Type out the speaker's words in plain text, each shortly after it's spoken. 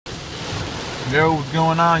Yo, what's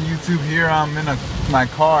going on YouTube here? I'm in my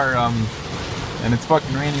car, and it's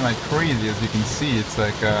fucking raining like crazy. As you can see, it's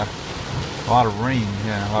like a lot of rain,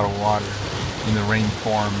 yeah, a lot of water in the rain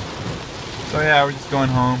form. So yeah, we're just going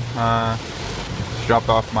home. Just dropped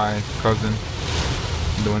off my cousin,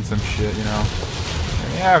 doing some shit, you know.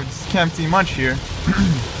 And yeah, we just can't see much here.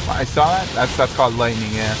 I saw that? That's called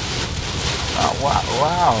lightning, yeah. Oh,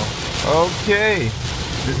 wow. Okay.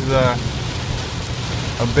 This is a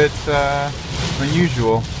bit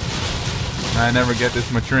unusual. I never get this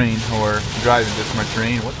much rain or drive in this much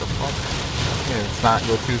rain. What the fuck? Okay, let's not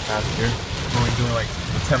go too fast here. I'm only doing like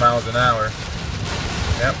 10 miles an hour.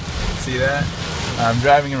 Yep, see that? I'm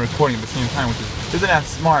driving and recording at the same time, which isn't that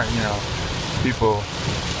smart, you know. People.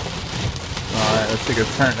 Alright, let's take a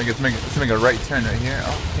turn. Let's make a right turn right here.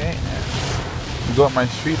 Okay, man. Go up my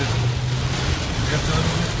street.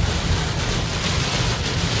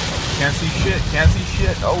 Can't see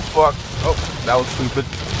shit. Oh fuck. Oh, that was stupid.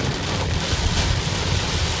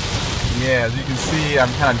 Yeah, as you can see,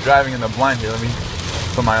 I'm kind of driving in the blind here. Let me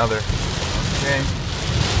put my other. Okay.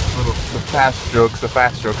 The fast strokes,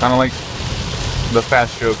 kind of like the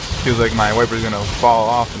fast strokes. Feels like my wiper's gonna fall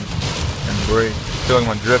off and break. Feel like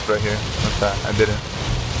I'm gonna drift right here. That's that. I didn't.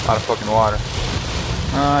 A lot of fucking water.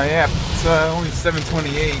 Yeah, it's only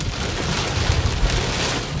 7:28,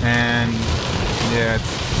 and yeah,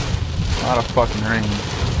 it's a lot of fucking rain.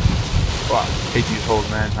 Wow, hate these holes,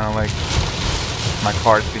 man. I don't like my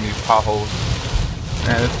car seeing these potholes.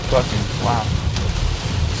 Man, it's fucking wow,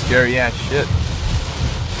 scary ass shit.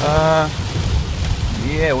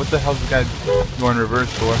 Yeah, what the hell's this guy going reverse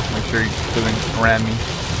for? Make sure he doesn't ram me.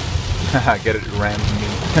 Get it, ram me.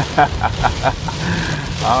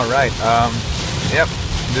 All right. Yep.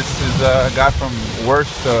 This is a guy from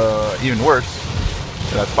worse, even worse.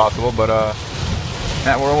 If that's possible, but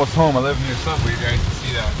yeah, we're almost home. I live near Subway. You guys can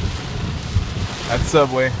see that. That's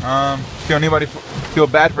Subway. Feel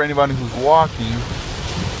bad for anybody who's walking.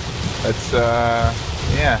 Let's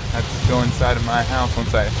let's go inside of my house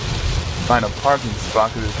once I find a parking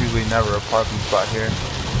spot, because there's usually never a parking spot here.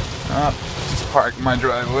 Just park my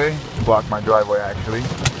driveway. Block my driveway actually.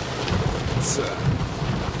 Let's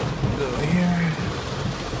go here.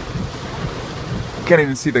 Can't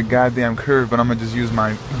even see the goddamn curve, but I'm gonna just use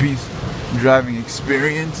my beast driving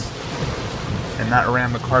experience and not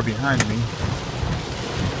ram the car behind me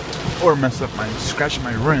or scratch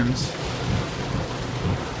my rims.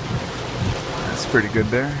 That's pretty good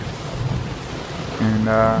there. And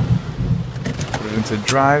put it into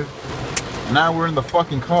drive. Now we're in the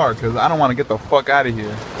fucking car because I don't want to get the fuck out of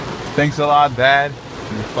here. Thanks a lot, Dad.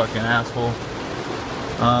 You fucking asshole.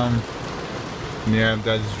 Yeah,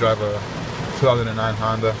 I just drive a 2009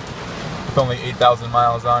 Honda. It's only 8,000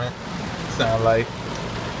 miles on it. It's not light.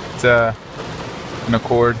 It's an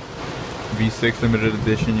Accord V6 limited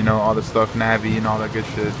edition, you know, all the stuff, Navi and all that good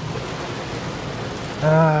shit.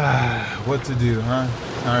 What to do, huh?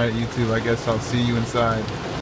 Alright, YouTube, I guess I'll see you inside.